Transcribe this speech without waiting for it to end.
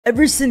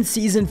Ever since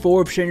season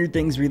 4 of Stranger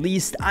Things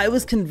released, I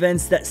was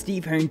convinced that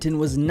Steve Harrington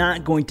was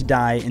not going to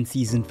die in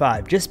season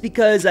 5, just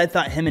because I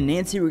thought him and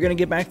Nancy were going to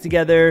get back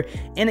together,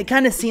 and it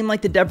kind of seemed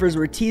like the Duffers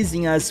were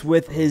teasing us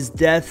with his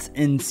deaths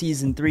in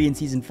season 3 and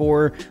season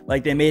 4,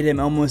 like they made him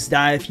almost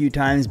die a few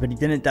times, but he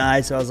didn't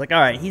die, so I was like,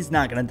 alright, he's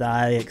not going to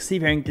die, like,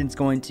 Steve Harrington's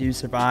going to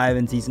survive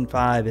in season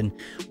 5, and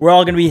we're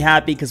all going to be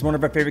happy because one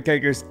of our favorite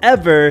characters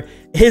ever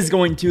is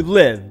going to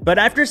live. But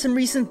after some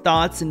recent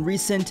thoughts and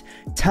recent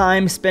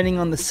time spending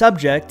on the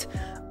subject,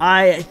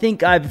 I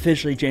think I've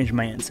officially changed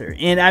my answer.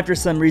 And after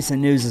some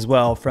recent news as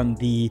well from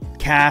the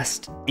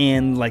cast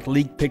and like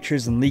leaked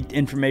pictures and leaked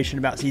information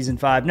about season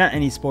 5, not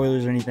any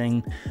spoilers or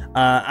anything,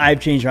 I've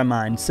changed my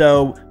mind.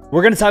 So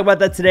we're going to talk about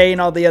that today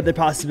and all the other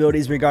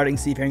possibilities regarding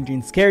Steve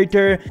Harrington's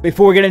character.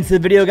 Before we get into the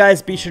video,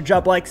 guys, be sure to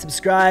drop a like,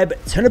 subscribe,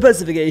 turn on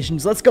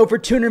notifications. Let's go for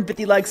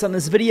 250 likes on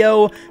this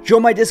video.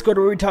 Join my Discord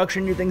where we talk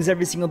Stranger Things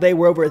every single day.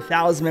 We're over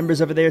 1,000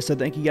 members over there, so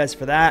thank you guys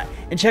for that.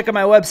 And check out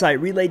my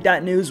website,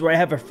 relay.news, where I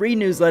have a free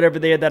newsletter over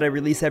there that I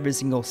release every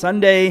single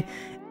Sunday.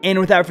 And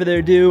without further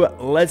ado,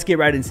 let's get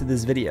right into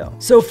this video.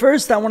 So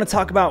first, I want to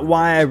talk about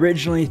why I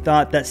originally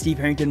thought that Steve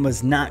Harrington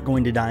was not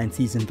going to die in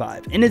season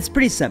 5. And it's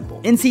pretty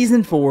simple. In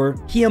season 4,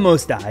 he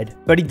almost died,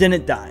 but he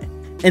didn't die.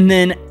 And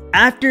then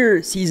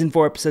after season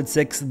 4, episode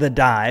 6, The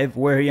Dive,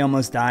 where he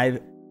almost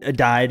died,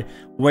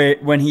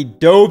 when he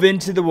dove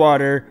into the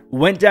water,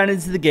 went down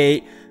into the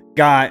gate,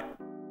 got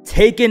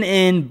taken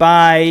in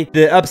by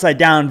the upside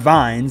down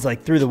vines,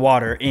 like through the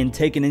water, and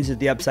taken into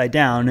the upside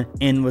down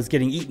and was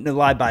getting eaten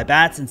alive by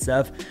bats and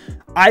stuff,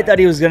 I thought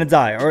he was going to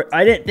die. Or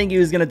I didn't think he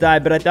was going to die,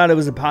 but I thought it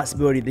was a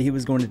possibility that he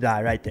was going to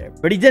die right there.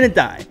 But he didn't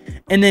die.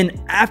 And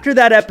then after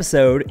that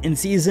episode, in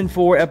season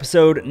 4,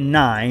 episode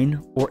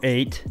 9 or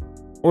 8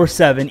 or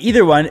 7,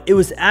 either one, it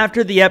was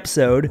after the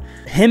episode,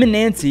 him and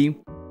Nancy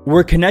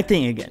were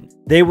connecting again.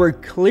 They were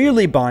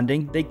clearly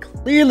bonding. They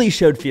clearly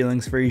showed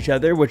feelings for each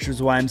other, which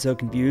is why I'm so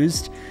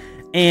confused.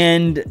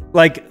 And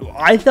like,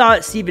 I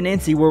thought Steve and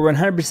Nancy were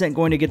 100%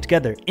 going to get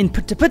together. And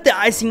to put the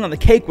icing on the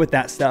cake with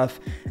that stuff,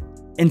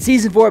 in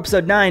season 4,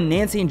 episode 9,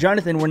 Nancy and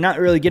Jonathan were not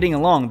really getting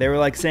along. They were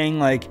like saying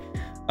like,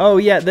 oh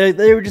yeah,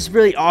 they were just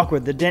really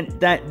awkward.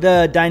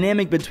 The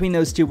dynamic between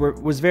those two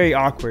was very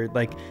awkward.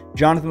 Like,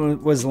 Jonathan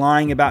was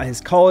lying about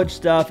his college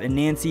stuff, and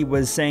Nancy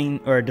was saying,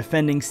 or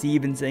defending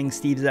Steve and saying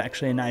Steve's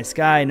actually a nice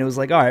guy, and it was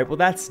like, all right, well,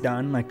 that's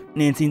done. Like,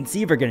 Nancy and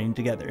Steve are getting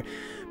together.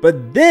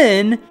 But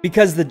then,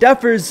 because the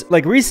Duffers,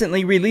 like,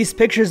 recently released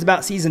pictures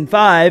about season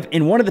 5,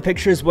 and one of the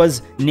pictures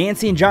was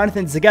Nancy and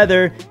Jonathan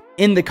together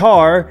in the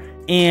car,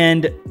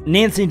 and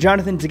Nancy and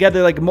Jonathan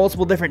together like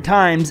multiple different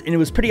times, and it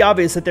was pretty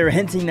obvious that they were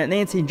hinting that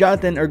Nancy and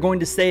Jonathan are going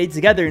to stay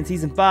together in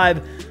season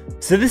 5.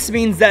 So this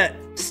means that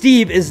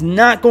Steve is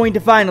not going to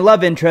find a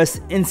love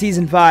interest in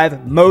season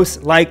 5,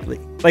 most likely.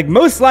 Like,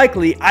 most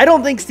likely, I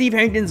don't think Steve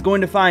Harrington's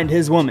going to find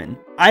his woman.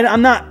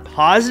 I'm not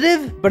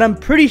positive, but I'm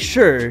pretty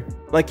sure,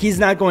 like, he's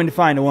not going to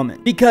find a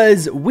woman.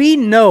 Because we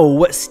know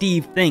what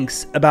Steve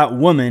thinks about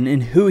women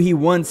and who he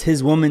wants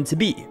his woman to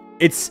be.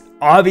 It's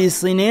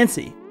obviously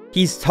Nancy.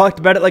 He's talked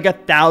about it like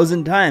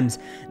 1,000 times.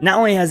 Not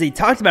only has he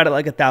talked about it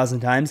like 1,000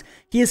 times,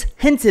 he has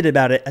hinted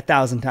about it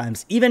 1,000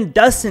 times. Even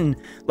Dustin,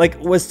 like,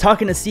 was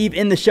talking to Steve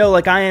in the show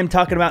like I am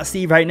talking about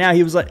Steve right now.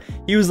 He was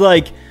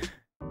like,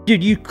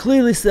 dude, you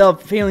clearly still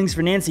have feelings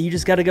for Nancy. You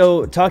just got to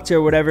go talk to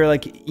her, whatever,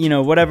 like, you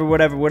know,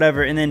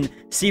 whatever. And then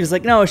Steve's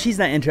like, no, she's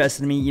not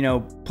interested in me, you know,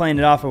 playing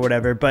it off or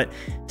whatever. But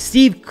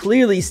Steve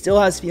clearly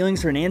still has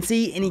feelings for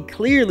Nancy, and he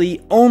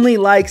clearly only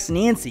likes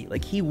Nancy.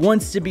 Like, he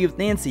wants to be with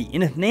Nancy.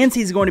 And if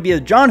Nancy's going to be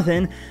with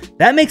Jonathan,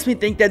 that makes me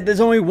think that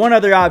there's only one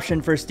other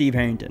option for Steve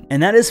Harrington.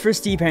 And that is for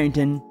Steve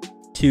Harrington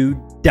to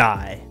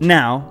die.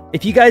 Now,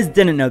 if you guys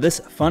didn't know this,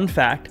 fun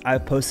fact,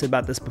 I've posted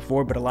about this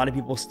before, but a lot of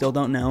people still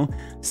don't know,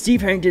 Steve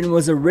Harrington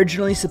was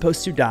originally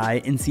supposed to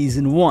die in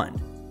season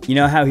 1. You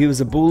know how he was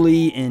a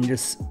bully and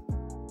just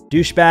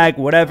douchebag,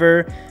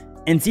 whatever.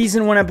 In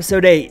season 1,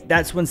 episode 8,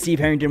 that's when Steve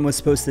Harrington was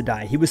supposed to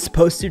die. He was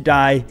supposed to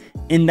die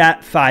in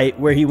that fight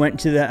where he went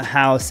to the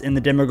house and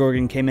the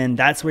Demogorgon came in.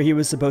 That's where he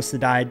was supposed to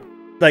die.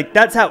 Like,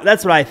 that's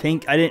what I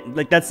think.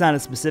 That's not a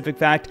specific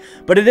fact,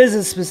 but it is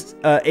a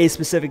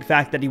specific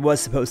fact that he was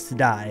supposed to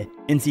die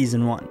in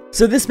season 1.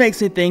 So this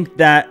makes me think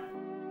that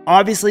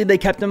obviously they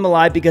kept him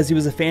alive because he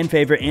was a fan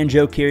favorite and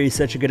Joe Keery is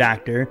such a good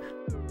actor,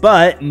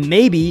 but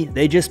maybe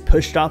they just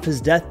pushed off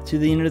his death to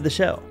the end of the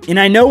show. And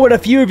I know what a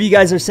few of you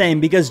guys are saying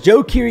because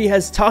Joe Keery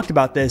has talked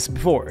about this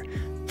before.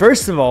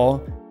 First of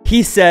all,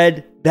 he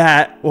said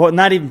that, well,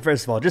 not even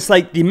first of all, just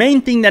like the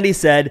main thing that he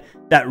said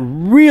that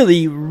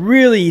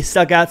really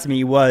stuck out to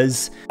me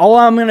was, all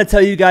I'm going to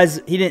tell you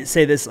guys, he didn't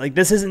say this, like,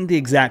 this isn't the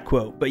exact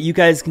quote, but you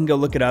guys can go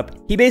look it up.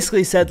 He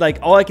basically said, like,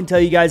 all I can tell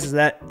you guys is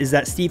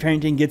that Steve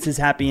Harrington gets his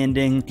happy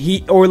ending.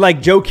 Or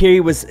like Joe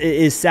Keery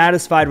is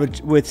satisfied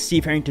with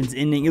Steve Harrington's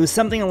ending. It was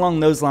something along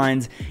those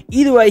lines.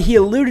 Either way, he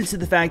alluded to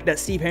the fact that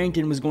Steve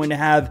Harrington was going to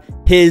have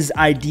his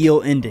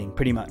ideal ending,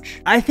 pretty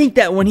much. I think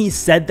that when he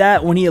said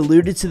that, when he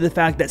alluded to the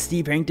fact that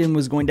Steve Harrington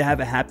was going to have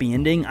a happy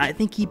ending, I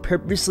think he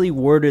purposely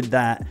worded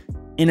that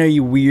in a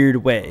weird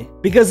way.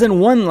 Because in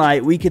one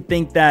light, we could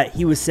think that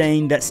he was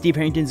saying that Steve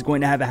Harrington's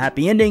going to have a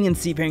happy ending and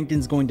Steve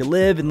Harrington's going to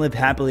live and live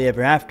happily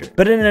ever after.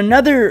 But in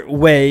another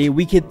way,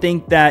 we could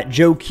think that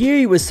Joe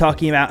Keery was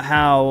talking about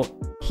how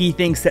he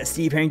thinks that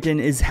Steve Harrington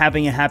is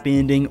having a happy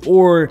ending,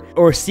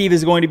 or Steve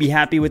is going to be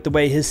happy with the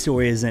way his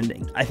story is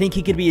ending. I think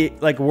he could be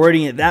like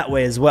wording it that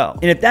way as well.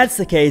 And if that's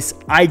the case,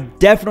 I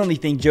definitely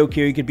think Joe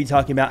Keery could be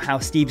talking about how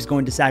Steve's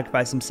going to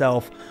sacrifice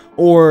himself,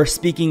 or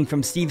speaking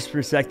from Steve's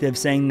perspective,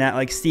 saying that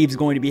like Steve's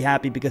going to be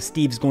happy because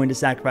Steve's going to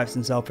sacrifice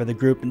himself for the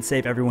group and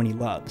save everyone he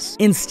loves.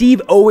 And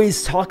Steve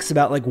always talks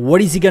about like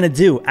what is he gonna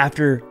do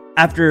after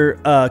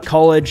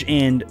college,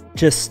 and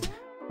just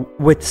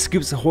with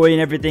Scoops Ahoy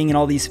and everything and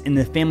all these in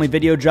the family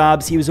video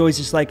jobs. He was always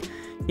just like,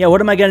 yeah,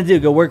 what am I gonna do?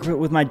 Go work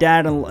with my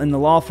dad in the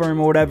law firm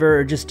or whatever,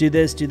 or just do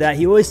this, do that.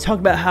 He always talked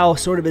about how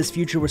sort of his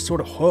future was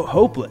sort of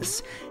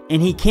hopeless, and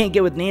he can't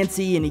get with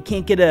Nancy, and he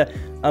can't get a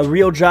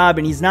real job,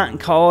 and he's not in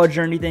college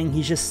or anything.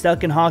 He's just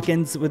stuck in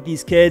Hawkins with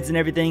these kids and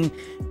everything,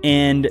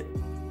 and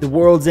the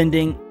world's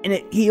ending. And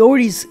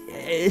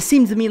it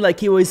seems to me like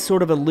he always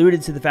sort of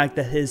alluded to the fact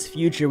that his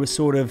future was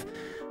sort of,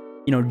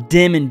 you know,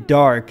 dim and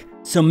dark.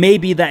 So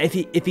maybe that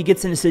if he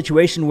gets in a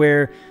situation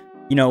where,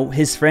 you know,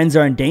 his friends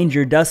are in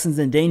danger, Dustin's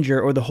in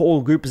danger, or the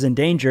whole group is in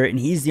danger, and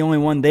he's the only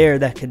one there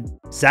that could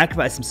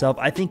sacrifice himself,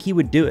 I think he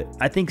would do it.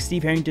 I think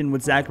Steve Harrington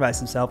would sacrifice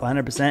himself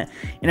 100%.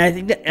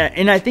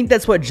 And I think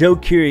that's what Joe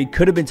Keery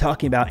could have been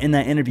talking about in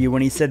that interview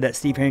when he said that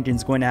Steve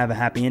Harrington's going to have a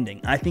happy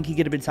ending. I think he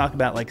could have been talking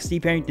about like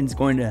Steve Harrington's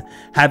going to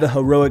have a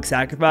heroic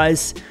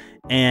sacrifice,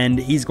 and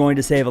he's going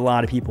to save a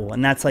lot of people,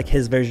 and that's like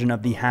his version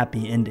of the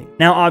happy ending.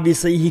 Now,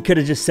 obviously, he could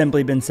have just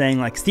simply been saying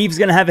like Steve's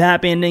gonna have a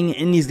happy ending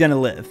and he's gonna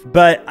live,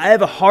 but I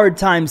have a hard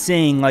time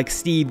seeing like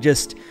Steve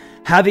just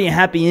having a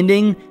happy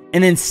ending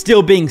and then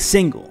still being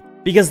single,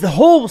 because the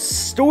whole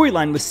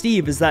storyline with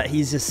Steve is that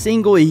he's just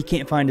single, he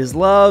can't find his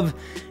love,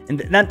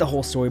 and not the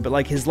whole story, but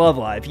like his love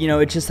life. You know,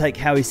 it's just like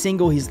how he's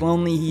single, he's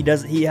lonely,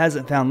 he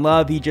hasn't found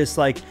love, he just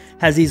like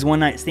has these one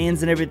night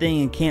stands and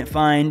everything and can't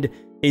find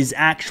his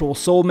actual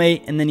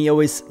soulmate, and then he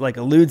always like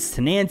alludes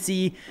to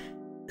Nancy.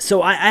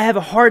 So I have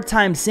a hard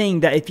time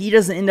saying that if he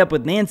doesn't end up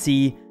with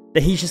Nancy,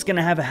 that he's just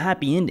gonna have a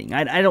happy ending.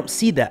 I don't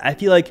see that. I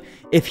feel like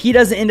if he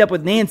doesn't end up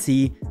with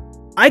Nancy,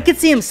 I could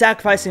see him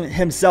sacrificing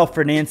himself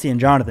for Nancy and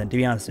Jonathan, to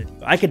be honest with you.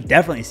 I could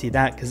definitely see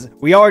that, because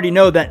we already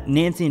know that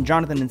Nancy and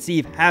Jonathan and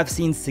Steve have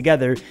scenes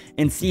together,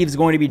 and Steve's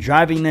going to be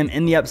driving them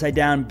in the Upside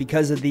Down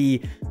because of the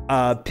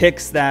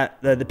pictures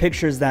that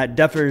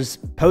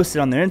Duffers posted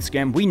on their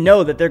Instagram. We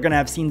know that they're going to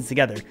have scenes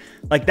together.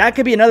 Like, that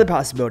could be another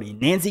possibility.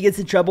 Nancy gets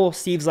in trouble.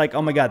 Steve's like,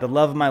 oh my God, the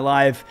love of my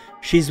life.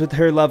 She's with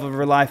her love of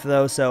her life,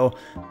 though, so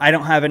I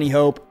don't have any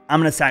hope. I'm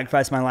going to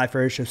sacrifice my life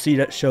for her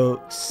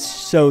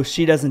so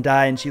she doesn't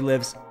die and she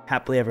lives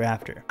happily ever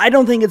after. I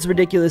don't think it's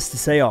ridiculous to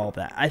say all of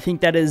that. I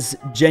think that is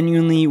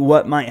genuinely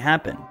what might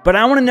happen. But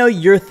I want to know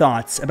your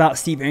thoughts about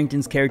Steve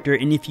Harrington's character,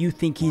 and if you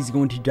think he's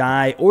going to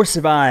die or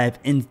survive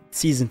in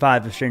season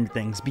 5 of Stranger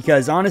Things,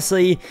 because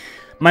honestly,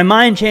 my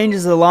mind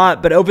changes a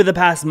lot, but over the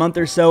past month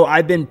or so,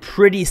 I've been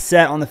pretty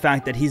set on the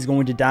fact that he's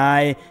going to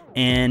die,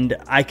 and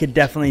I could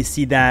definitely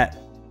see that.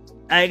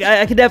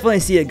 I could definitely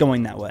see it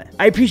going that way.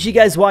 I appreciate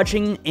you guys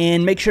watching,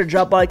 and make sure to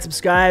drop a like,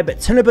 subscribe,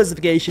 turn on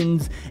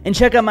notifications, and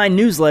check out my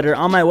newsletter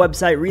on my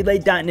website,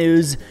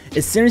 relay.news.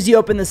 As soon as you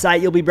open the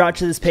site, you'll be brought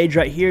to this page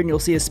right here, and you'll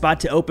see a spot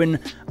to open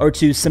or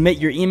to submit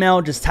your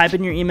email. Just type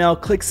in your email,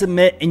 click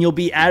submit, and you'll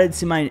be added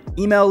to my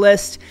email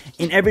list.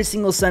 And every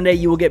single Sunday,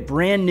 you will get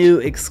brand new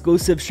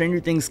exclusive Stranger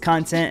Things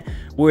content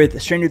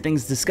with Stranger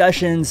Things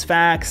discussions,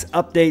 facts,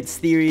 updates,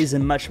 theories,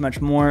 and much,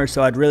 much more.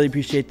 So I'd really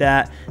appreciate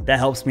that. That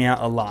helps me out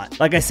a lot.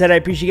 Like I said,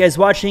 I appreciate you guys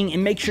watching,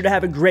 and make sure to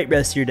have a great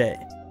rest of your day.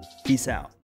 Peace out.